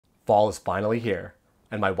Fall is finally here,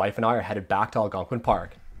 and my wife and I are headed back to Algonquin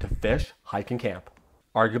Park to fish, hike, and camp.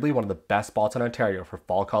 Arguably one of the best spots in Ontario for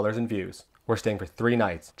fall colors and views. We're staying for 3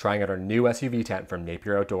 nights, trying out our new SUV tent from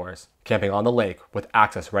Napier Outdoors, camping on the lake with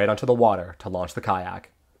access right onto the water to launch the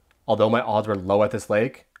kayak. Although my odds were low at this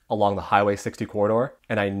lake, along the Highway 60 corridor,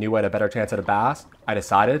 and I knew I had a better chance at a bass, I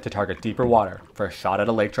decided to target deeper water for a shot at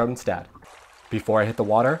a lake trout instead. Before I hit the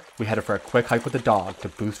water, we headed for a quick hike with the dog to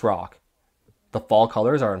Boost Rock. The fall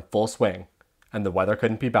colors are in full swing, and the weather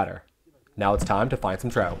couldn't be better. Now it's time to find some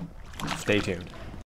trout. Stay tuned.